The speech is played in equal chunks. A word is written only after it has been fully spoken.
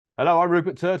Hello, I'm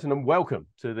Rupert Turton and welcome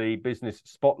to the Business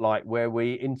Spotlight, where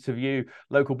we interview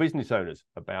local business owners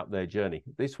about their journey.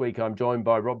 This week, I'm joined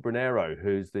by Rob Brunero,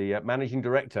 who's the Managing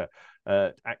Director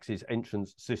at Axis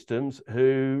Entrance Systems,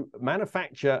 who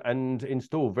manufacture and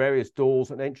install various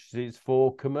doors and entrances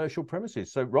for commercial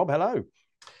premises. So, Rob, hello.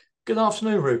 Good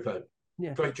afternoon, Rupert.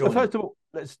 Yeah. Great So joining. first of all,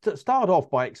 let's start off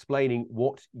by explaining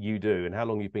what you do and how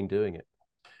long you've been doing it.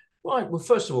 Right. Well,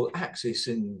 first of all, Axis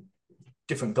in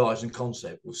different guise and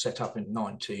concept was set up in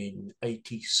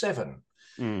 1987,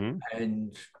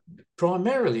 and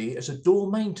primarily as a door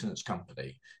maintenance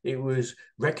company. It was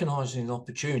recognizing an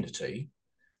opportunity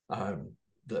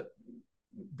that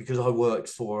because I worked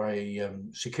for a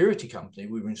security company,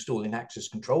 we were installing access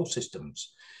control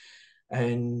systems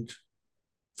and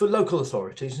for local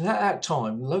authorities. And at that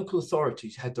time, local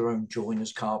authorities had their own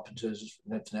joiners, carpenters,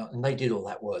 and everything else, and they did all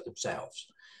that work themselves.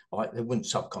 Right? They wouldn't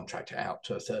subcontract it out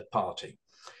to a third party.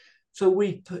 So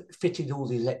we fitted all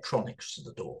the electronics to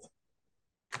the door.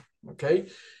 Okay.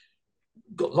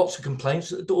 Got lots of complaints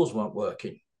that the doors weren't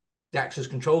working. The access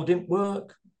control didn't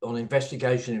work. On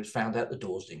investigation, it was found out the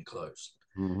doors didn't close.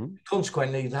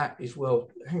 Consequently, that is, well,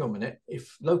 hang on a minute.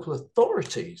 If local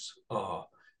authorities are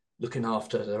looking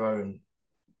after their own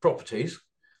properties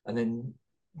and then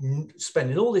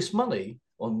spending all this money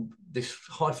on this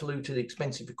highfalutin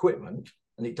expensive equipment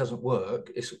and it doesn't work,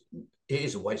 it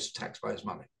is a waste of taxpayers'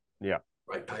 money. Yeah.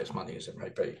 Ratepayers' money, as it may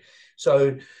be.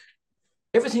 So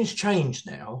everything's changed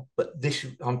now, but this,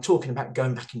 I'm talking about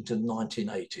going back into the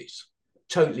 1980s,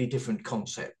 totally different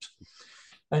concept.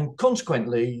 And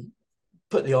consequently,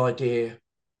 put the idea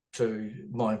to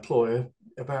my employer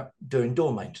about doing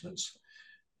door maintenance.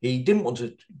 He didn't want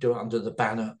to do it under the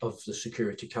banner of the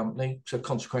security company. So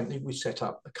consequently, we set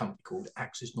up a company called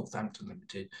Axis Northampton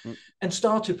Limited and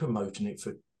started promoting it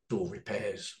for door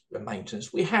repairs and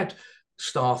maintenance. We had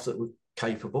staff that were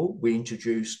capable. We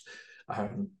introduced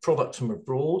products from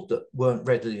abroad that weren't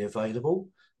readily available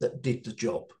that did the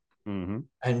job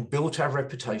and built our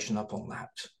reputation up on that.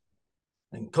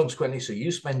 And consequently, so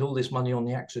you spend all this money on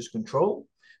the access control,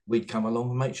 we'd come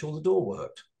along and make sure the door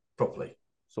worked properly.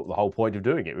 Sort of the whole point of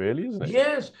doing it, really, isn't it?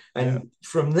 Yes. And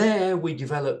from there, we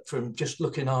developed from just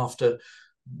looking after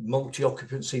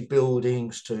multi-occupancy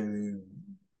buildings to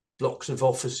blocks of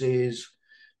offices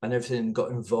and everything,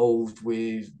 got involved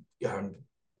with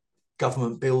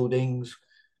government buildings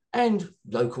and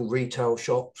local retail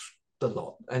shops, the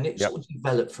lot. And it sort of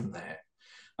developed from there.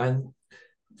 And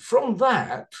from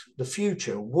that, the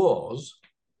future was,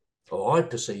 or I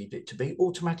perceived it to be,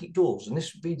 automatic doors. And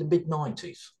this would be the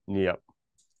mid-90s. Yeah.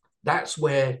 That's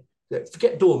where,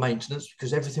 forget door maintenance,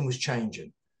 because everything was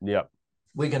changing. Yeah.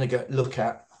 We're going to go look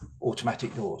at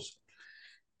automatic doors.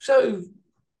 So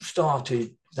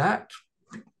started that.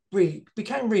 We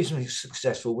became reasonably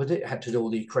successful with it. Had to do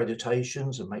all the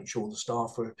accreditations and make sure the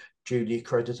staff were duly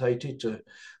accredited to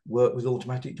work with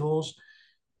automatic doors.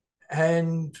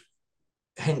 And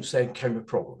hence there came a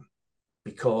problem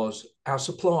because our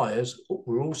suppliers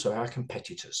were also our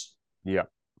competitors. Yeah.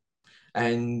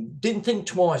 And didn't think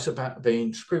twice about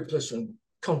being scrupulous and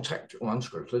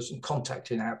unscrupulous and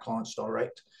contacting our clients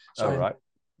direct. So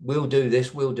we'll do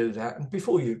this, we'll do that. And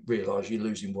before you realise you're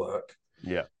losing work.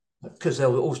 Yeah. Because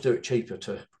they'll always do it cheaper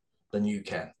than you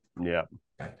can. Yeah.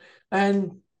 Okay.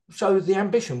 And so the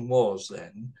ambition was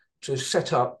then to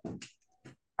set up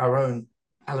our own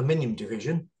aluminium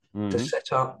division, to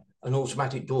set up an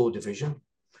automatic door division.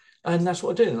 And that's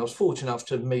what I did. And I was fortunate enough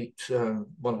to meet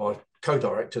one of my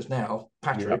co-directors now,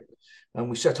 Patrick, and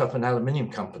we set up an aluminium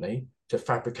company to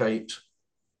fabricate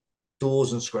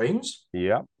doors and screens.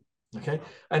 Yeah. Okay.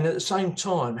 And at the same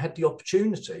time, had the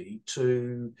opportunity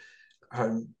to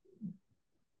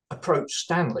approach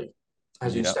Stanley,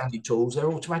 as in Stanley Tools,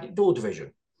 their automatic door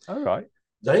division. All right.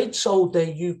 They'd sold their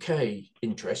UK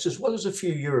interests, as well as a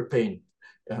few European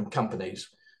companies,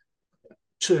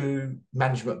 to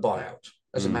management buyout,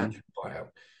 as a management buyout.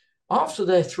 After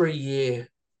their 3-year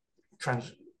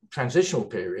transitional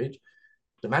period,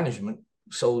 the management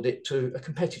sold it to a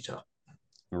competitor.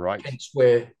 Right. Hence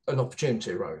where an opportunity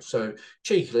arose. So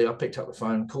cheekily, I picked up the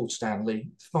phone, called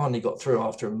Stanley, finally got through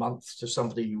after a month to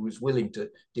somebody who was willing to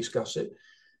discuss it,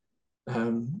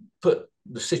 put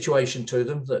the situation to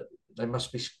them that they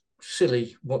must be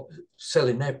silly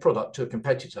selling their product to a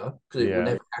competitor because it will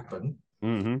never happen.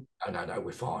 No,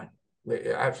 we're fine.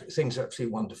 Things are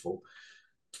absolutely wonderful.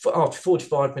 After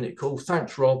 45-minute call,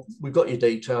 thanks, Rob. We've got your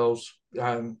details.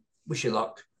 Wish you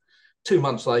luck. 2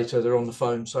 months later, they're on the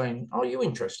phone saying, "Are you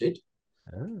interested?"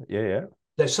 Yeah.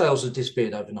 Their sales have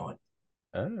disappeared overnight.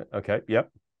 Okay.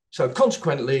 Yep. So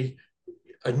consequently,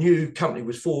 a new company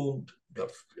was formed,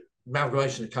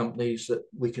 amalgamation of companies that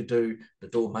we could do the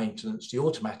door maintenance, the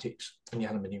automatics, and the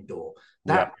aluminium door.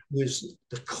 Yeah. That was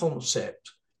the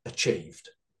concept achieved.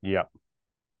 Yeah.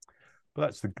 Well,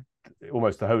 that's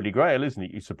almost the holy grail, isn't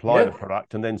it? You supply the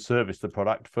product and then service the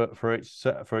product for its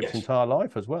entire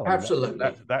life as well. Absolutely.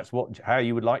 I mean, that's how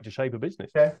you would like to shape a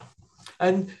business. Yeah.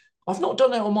 And I've not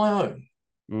done that on my own.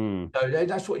 Mm. So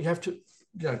that's what you have to,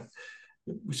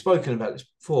 we've spoken about this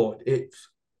before.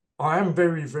 I am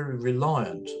very, very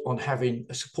reliant on having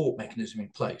a support mechanism in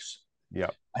place. Yeah.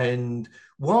 And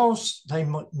whilst they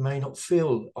may not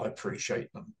feel I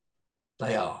appreciate them,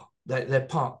 they are. They're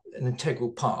an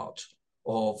integral part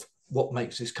of what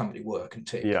makes this company work and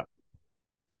tick. Yeah.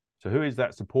 So who is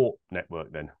that support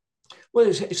network then? Well,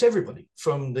 it's everybody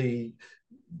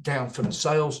down from the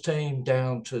sales team,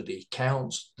 down to the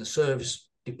accounts, the service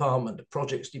department, the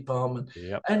projects department,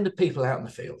 and the people out in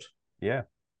the field. Yeah.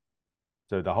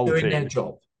 So the whole doing team, their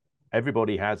job.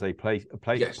 Everybody has a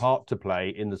part to play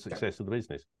in the success of the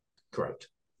business. Correct.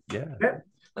 Yeah.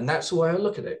 And that's the way I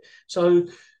look at it. So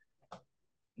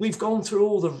we've gone through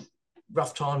all the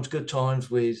rough times, good times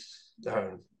with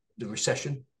the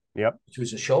recession, which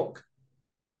was a shock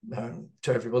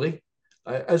to everybody,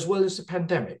 as well as the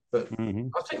pandemic. But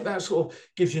I think that sort of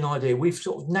gives you an idea. We've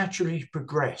sort of naturally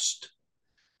progressed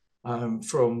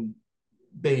from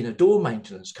being a door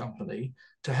maintenance company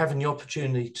to having the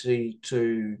opportunity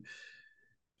to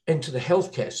enter the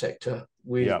healthcare sector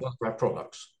with one of our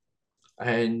products.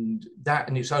 And that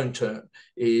in its own turn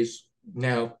is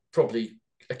now probably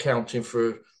accounting for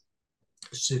a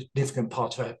significant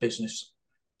part of our business.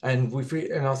 And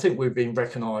I think we've been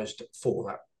recognised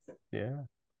for that. Yeah.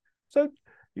 So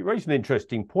you raised an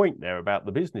interesting point there about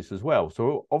the business as well.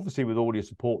 So obviously with all your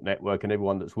support network and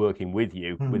everyone that's working with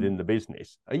you within the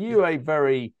business, are you a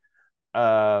very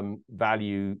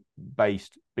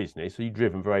value-based business? Are you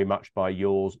driven very much by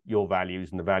your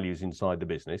values and the values inside the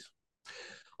business?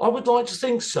 I would like to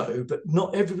think so, but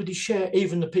not everybody share.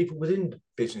 Even the people within the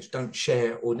business don't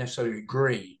share or necessarily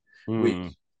agree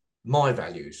with my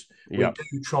values. We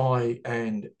do try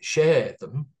and share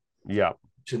them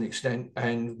to an extent,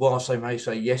 and whilst they may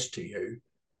say yes to you,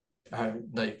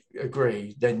 they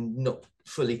agree, they're not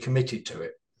fully committed to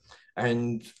it.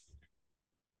 And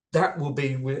that will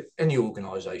be with any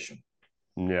organisation.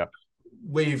 Yeah.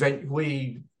 We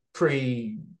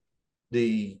pre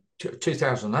the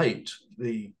 2008,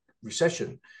 the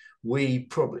recession, I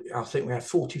think we had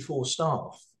 44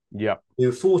 staff. Yeah. We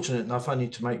were fortunate enough only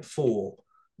to make 4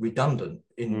 redundant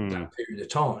in that period of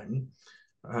time.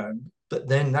 But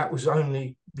then that was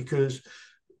only because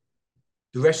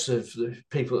the rest of the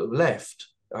people that left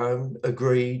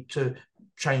agreed to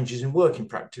changes in working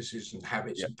practices and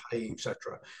habits and pay,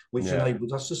 etc., which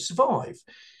enabled us to survive.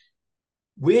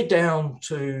 We're down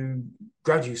to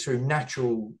gradually through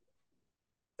natural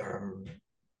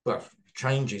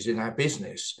changes in our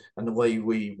business and the way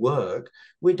we work,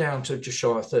 we're down to just shy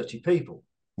of 30 people.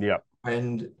 Yeah.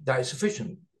 And that is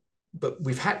sufficient. But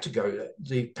we've had to go,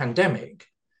 the pandemic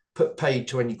put paid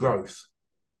to any growth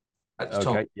at the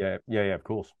time. Yeah, of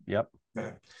course. Yep.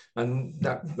 Yeah. And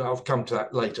that I'll come to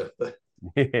that later. But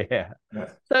yeah.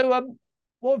 So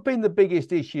what have been the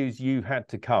biggest issues you've had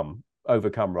to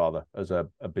overcome rather as a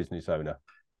business owner?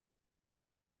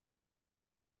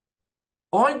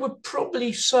 I would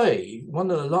probably say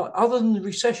one of the other than the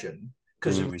recession,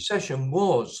 because the recession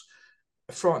was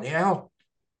frightening.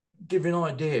 Give you an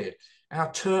idea, our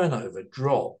turnover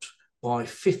dropped by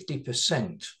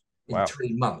 50% in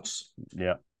 3 months.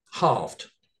 Yeah. Halved.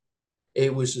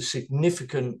 It was a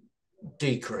significant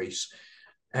decrease.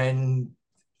 And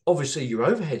obviously your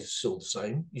overheads are still the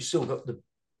same. You still got the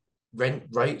rent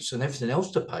rates and everything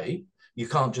else to pay. You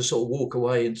can't just sort of walk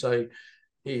away and say,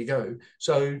 here you go.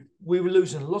 So we were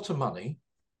losing a lot of money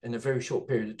in a very short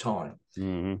period of time.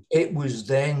 It was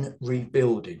then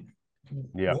rebuilding.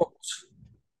 Yeah. What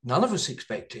none of us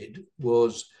expected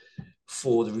was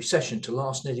for the recession to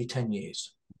last nearly 10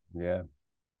 years. Yeah.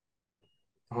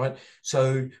 All right.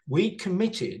 So we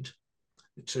committed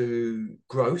to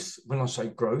growth. When I say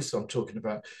growth, I'm talking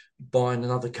about buying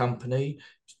another company,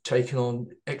 taking on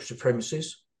extra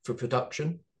premises for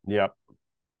production. Yeah.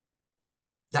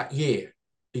 That year,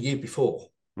 the year before.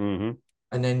 And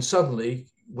then suddenly,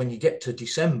 when you get to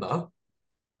December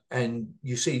and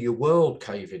you see your world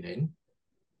caving in,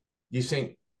 you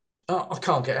think, oh, I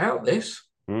can't get out of this.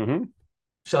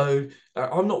 So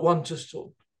I'm not one to sort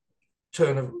of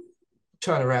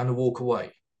turn around and walk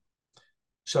away.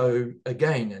 So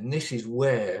again, and this is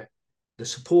where the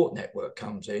support network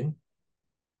comes in.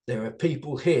 There are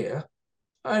people here,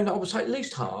 and I would say at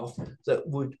least half, that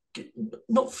would,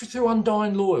 not through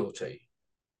undying loyalty,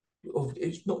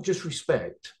 it's not just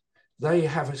respect. They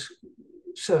have a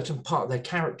certain part of their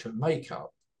character and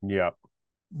makeup Yeah.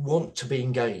 want to be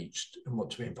engaged and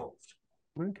want to be involved.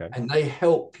 Okay. And they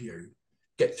help you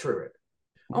get through it.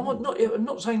 I'm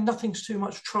not saying nothing's too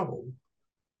much trouble.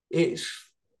 It's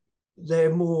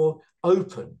they're more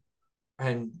open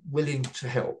and willing to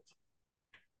help.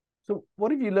 So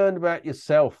what have you learned about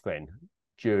yourself then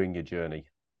during your journey?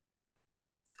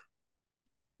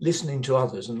 Listening to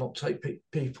others and not take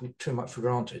people too much for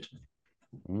granted.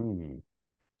 Mm.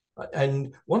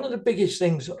 And one of the biggest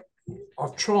things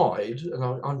I've tried, and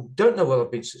I don't know whether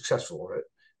I've been successful at it,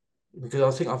 because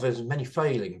I think I've had as many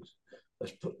failings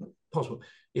as possible,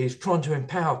 is trying to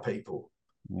empower people.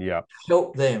 Yeah.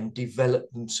 Help them develop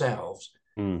themselves.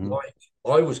 Mm-hmm. Like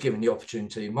I was given the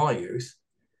opportunity in my youth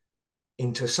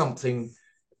into something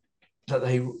that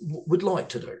they would like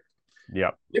to do.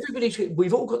 Yeah.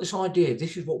 We've all got this idea,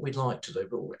 this is what we'd like to do,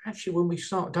 but actually when we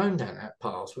start going down that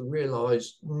path, we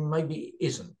realise maybe it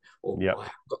isn't, or I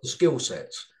haven't got the skill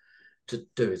sets to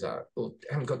do that, or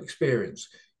haven't got the experience.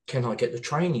 Can I get the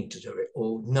training to do it?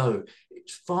 Or no,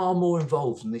 it's far more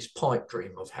involved than this pipe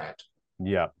dream I've had.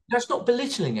 Yeah. That's not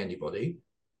belittling anybody,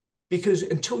 because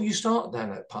until you start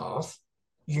down that path,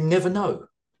 you never know.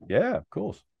 Yeah, of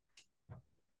course.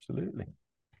 Absolutely.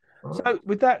 Right. So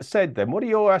with that said, then, what are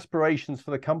your aspirations for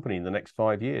the company in the next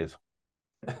 5 years?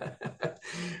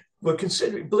 Well,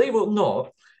 considering, believe it or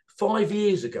not, 5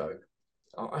 years ago,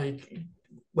 I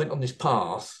went on this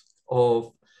path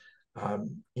of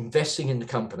investing in the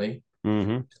company,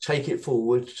 to take it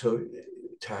forward to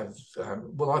have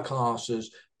what I class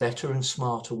as better and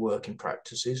smarter working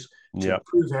practices to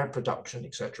improve our production,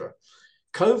 etc.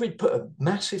 COVID put a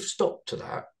massive stop to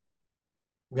that.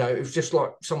 It was just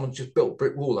like someone just built a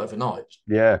brick wall overnight.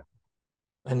 Yeah.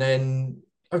 And then,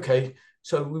 okay,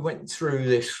 so we went through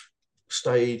this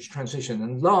stage transition.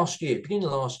 And beginning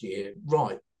of last year,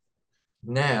 right,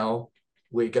 now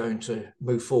we're going to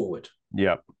move forward.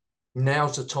 Yeah.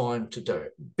 Now's the time to do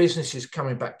it. Business is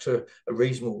coming back to a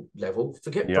reasonable level.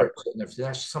 Forget Brexit and everything.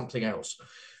 That's something else.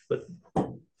 But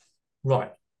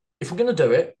right, if we're going to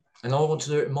do it, and I want to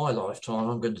do it in my lifetime,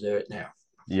 I'm going to do it now.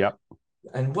 Yeah.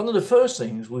 And one of the first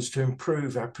things was to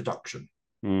improve our production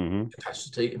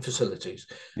capacity and facilities.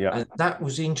 Yeah. And that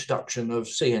was the introduction of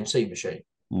CNC machine.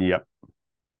 Yeah.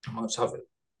 Amongst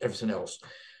everything else.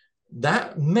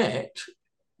 That met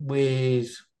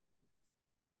with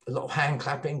a lot of hand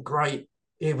clapping. Great,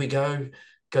 here we go.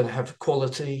 Going to have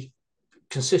quality,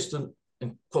 consistent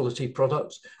and quality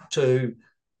products. To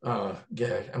am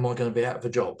I going to be out of a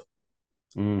job?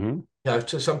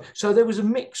 So there was a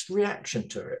mixed reaction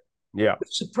to it. Yeah,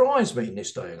 it surprised me in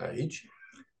this day and age,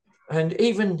 and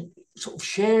even sort of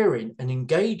sharing and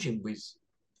engaging with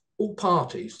all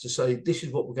parties to say this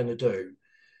is what we're going to do,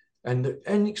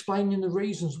 and explaining the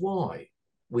reasons why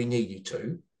we needed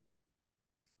to.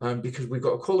 Because we've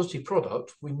got a quality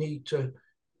product, we need to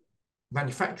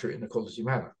manufacture it in a quality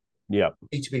manner. Yeah.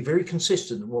 We need to be very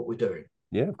consistent in what we're doing.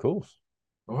 Yeah, of course.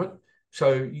 All right.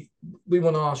 So we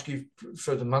want to ask you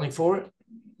for the money for it.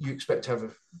 You expect to have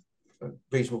a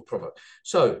reasonable product.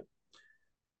 So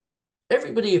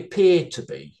everybody appeared to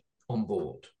be on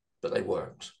board, but they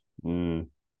weren't.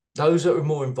 Those that were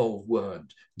more involved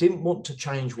weren't. Didn't want to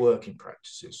change working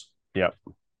practices. Yeah.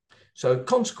 So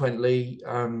consequently,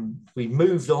 we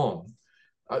moved on.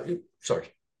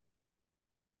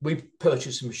 We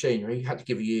purchased some machinery, had to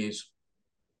give a year's,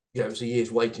 it was a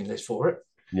year's waiting list for it.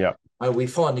 Yeah. We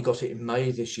finally got it in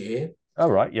May this year.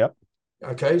 All right. Yeah.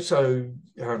 Okay. So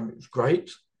it's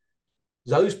great.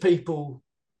 Those people,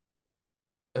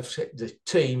 the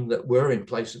team that were in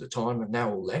place at the time, have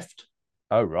now all left.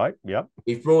 Oh, right. Yeah.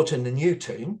 We've brought in the new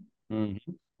team.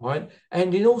 Right.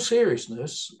 And in all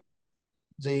seriousness,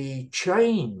 the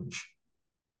change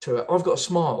to it, I've got a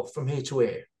smile from here to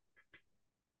here.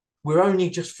 We're only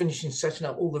just finishing setting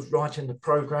up all the writing the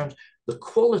programs. The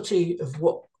quality of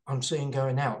what I'm seeing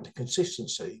going out, the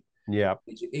consistency,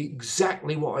 is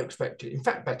exactly what I expected. In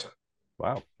fact, better.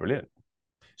 Wow, brilliant.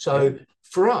 So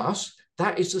for us,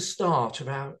 that is the start of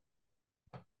our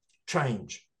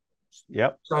change.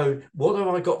 Yep. So what have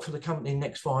I got for the company in the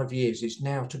next 5 years is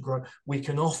now to grow. We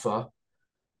can offer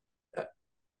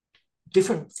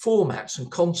different formats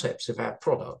and concepts of our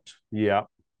product. Yeah.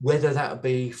 Whether that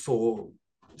be for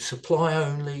supply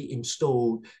only,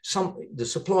 installed, the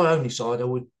supply only side I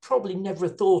would probably never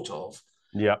have thought of.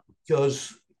 Yeah.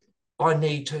 Because I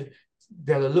need to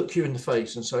be able to look you in the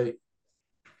face and say,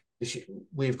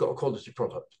 we've got a quality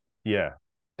product. Yeah.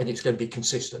 And it's going to be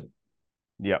consistent.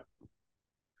 Yeah.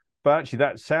 But actually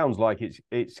that sounds like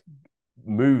it's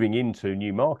moving into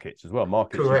new markets as well.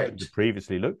 Markets you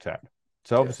previously looked at.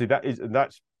 So obviously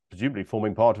that's presumably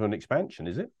forming part of an expansion,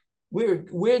 is it?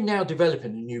 We're now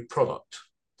developing a new product,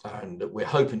 and that we're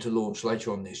hoping to launch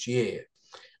later on this year,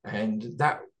 and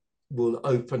that will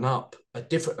open up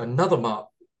another market.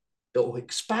 It will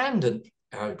expand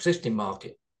our existing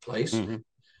marketplace,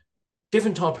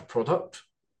 different type of product,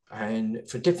 and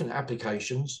for different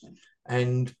applications.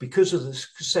 And because of the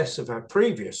success of our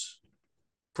previous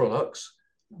products,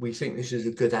 we think this is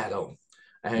a good add-on.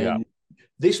 And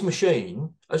this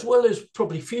machine, as well as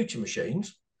probably future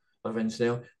machines of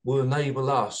now, will enable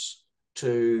us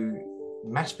to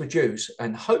mass produce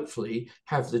and hopefully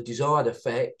have the desired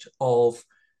effect of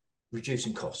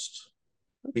reducing costs.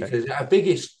 Okay. Because our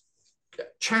biggest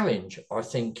challenge, I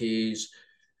think, is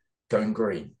going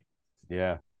green.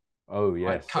 Yeah. Oh,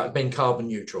 yes. Like being carbon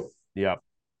neutral. Yeah.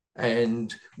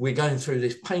 And we're going through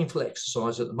this painful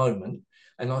exercise at the moment.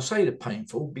 And I say the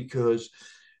painful because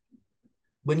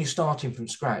when you're starting from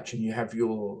scratch and you have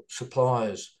your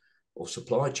suppliers or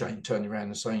supply chain turning around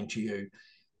and saying to you,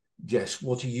 yes,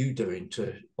 what are you doing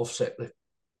to offset the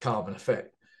carbon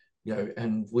effect? You know,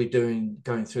 and we're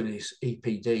going through this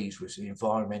EPDs, which is the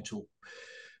environmental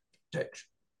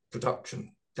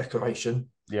production declaration.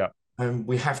 Yeah. And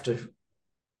we have to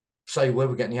say where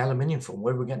we're getting the aluminium from,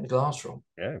 where we're getting the glass from,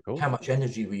 yeah, cool. How much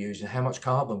energy we're using, how much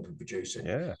carbon we're producing.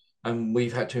 Yeah. And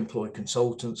we've had to employ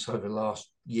consultants over the last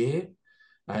year.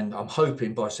 And I'm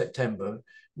hoping by September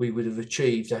we would have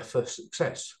achieved our first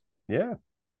success. Yeah.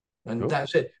 And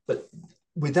that's it. But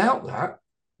without that,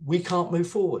 we can't move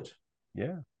forward.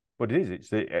 Yeah. What it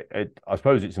is, I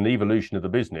suppose it's an evolution of the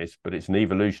business, but it's an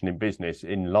evolution in business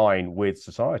in line with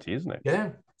society, isn't it? Yeah.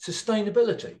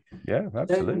 Sustainability. Yeah,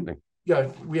 absolutely. Then, you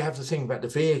know, we have the thing about the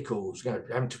vehicles, you know,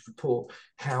 having to report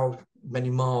how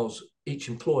many miles each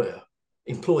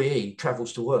employee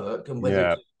travels to work, and whether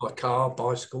it's by car,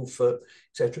 bicycle, foot,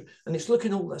 etc. And it's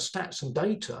looking at all the stats and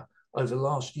data over the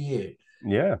last year.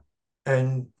 Yeah.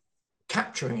 And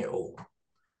capturing it all.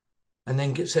 And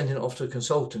then sending it off to a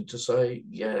consultant to say,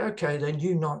 yeah, okay, then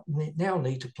you now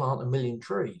need to plant 1 million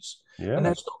trees. Yeah.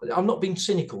 And I'm not being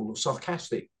cynical or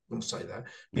sarcastic when I say that,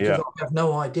 because I have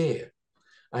no idea.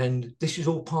 And this is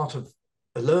all part of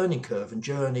a learning curve and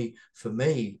journey for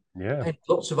me and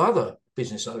lots of other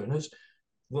business owners.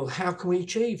 Well, how can we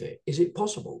achieve it? Is it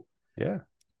possible? Yeah.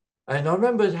 And I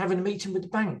remember having a meeting with the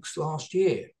banks last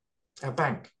year, our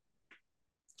bank.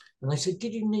 And they said, do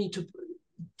you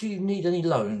need any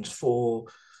loans for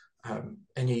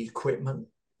any equipment,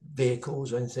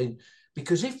 vehicles or anything?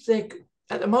 Because if they're,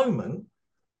 at the moment,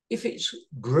 if it's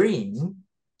green,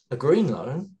 a green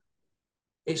loan,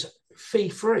 it's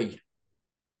fee-free.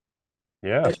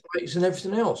 Yeah. Rates and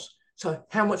everything else. So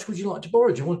how much would you like to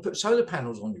borrow? Do you want to put solar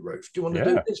panels on your roof? Do you want to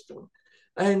do this?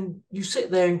 And you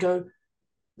sit there and go,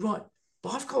 right, but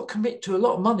I've got to commit to a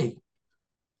lot of money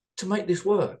to make this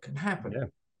work and happen. Yeah.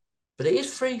 But it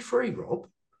is free, Rob.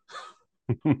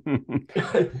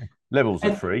 Levels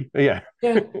of free. Yeah.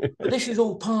 Yeah. But this is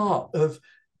all part of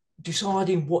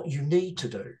deciding what you need to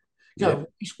do. You know,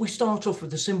 we start off with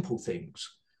the simple things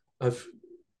of,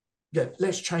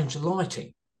 let's change the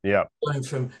lighting. Yeah. Going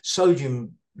from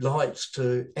sodium lights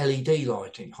to LED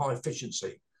lighting, high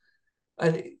efficiency.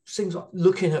 And things like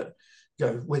looking at,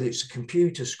 whether it's a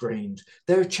computer screens,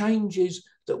 there are changes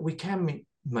that we can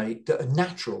make that are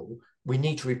natural. We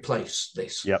need to replace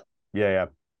this. Yep. Yeah.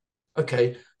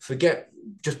 Okay, forget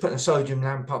just putting a sodium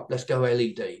lamp up, let's go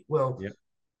LED. Well,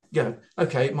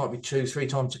 okay, it might be 2-3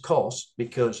 times the cost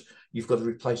because you've got to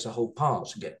replace the whole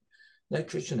parts and get an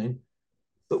electrician in.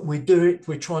 But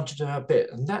we're trying to do our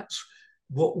bit. And that's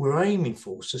what we're aiming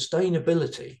for,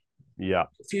 sustainability. Yeah.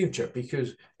 The future,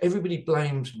 because everybody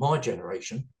blames my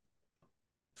generation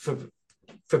for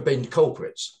being the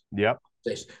culprits. Yeah.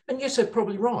 This. And yes, they're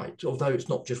probably right, although it's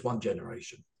not just one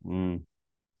generation. Mm.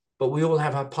 But we all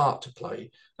have our part to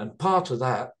play. And part of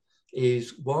that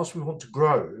is, whilst we want to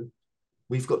grow,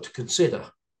 we've got to consider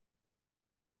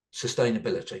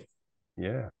sustainability.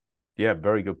 Yeah. Yeah,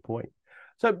 very good point.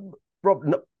 So, Rob,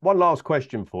 one last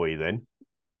question for you then.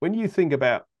 When you think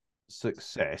about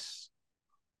success,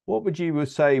 what would you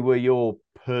say were your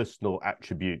personal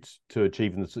attributes to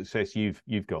achieving the success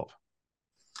you've got?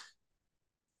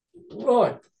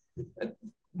 Right.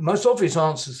 Most obvious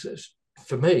answer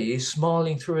for me is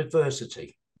smiling through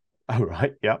adversity. Oh,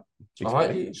 right. Yeah. All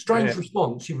right. Strange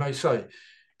response, you may say,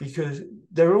 because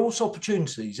there are also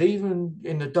opportunities, even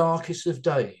in the darkest of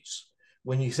days,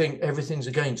 when you think everything's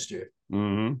against you.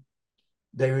 Mm-hmm.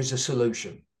 There is a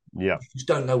solution. Yeah. You just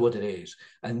don't know what it is.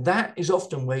 And that is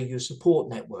often where your support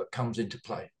network comes into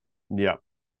play. Yeah.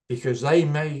 Because they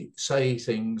may say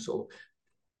things or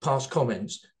pass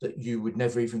comments that you would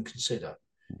never even consider.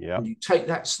 Yeah. And you take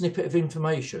that snippet of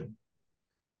information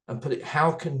and put it,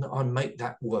 how can I make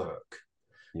that work?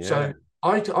 Yeah. So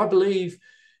I believe,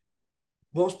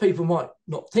 whilst people might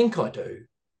not think I do,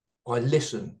 I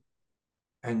listen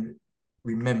and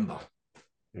remember.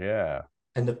 Yeah.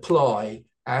 And apply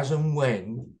as and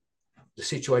when the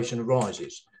situation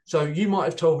arises. So you might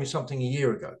have told me something a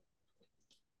year ago,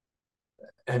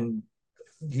 and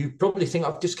you probably think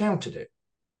I've discounted it.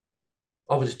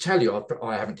 I would tell you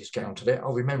I haven't discounted it.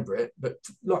 I'll remember it, but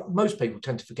like most people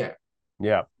tend to forget.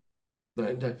 Yeah.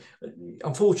 But,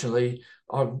 unfortunately,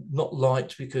 I'm not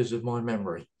liked because of my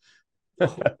memory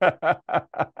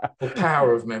or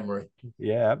power of memory.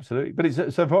 Yeah, absolutely. But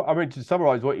it's so. I mean, to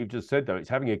summarize what you've just said, though, it's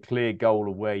having a clear goal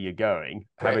of where you're going,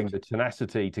 Correct. having the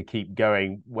tenacity to keep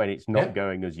going when it's not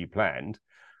going as you planned,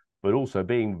 but also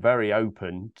being very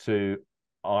open to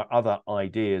other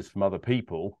ideas from other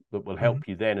people that will help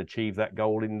you then achieve that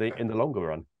goal in the longer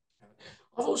run.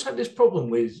 I've also had this problem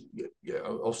with,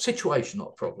 or situation,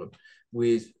 not a problem,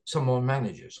 with some of my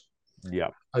managers. Yeah.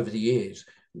 Over the years,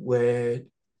 where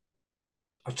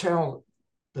I tell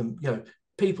them,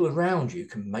 people around you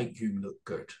can make you look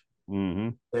good. Mm-hmm.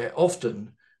 Where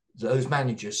often those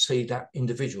managers see that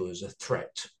individual as a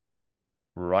threat,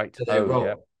 right, to their role.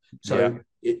 Yeah. So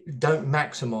don't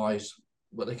maximize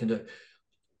what they can do.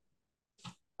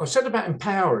 I said about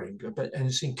empowering, and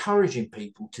it's encouraging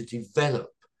people to develop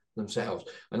themselves.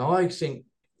 And I think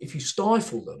if you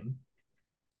stifle them,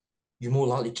 you're more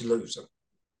likely to lose them.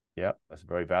 Yeah, that's a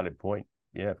very valid point.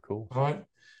 Yeah, of course. Right.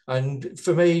 And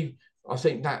for me, I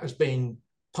think that has been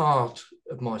part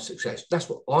of my success. That's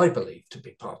what I believe to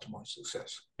be part of my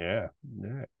success. Yeah,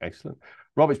 excellent.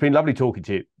 Rob, it's been lovely talking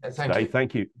to you today.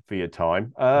 Thank you for your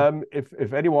time.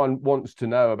 If anyone wants to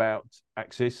know about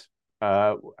Axis,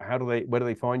 where do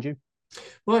they find you?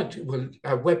 Right. Well,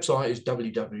 our website is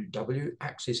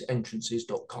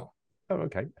www.axisentrances.com. Oh,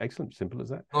 okay. Excellent. Simple as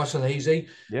that. Nice and easy.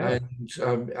 Yeah.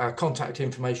 And our contact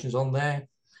information is on there.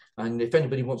 And if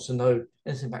anybody wants to know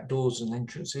anything about doors and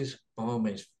entrances, by all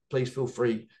means, please feel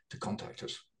free to contact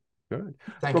us. Good.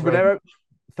 Thank Rob you very Brunero, much.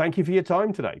 thank you for your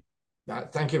time today.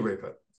 Thank you, Rupert.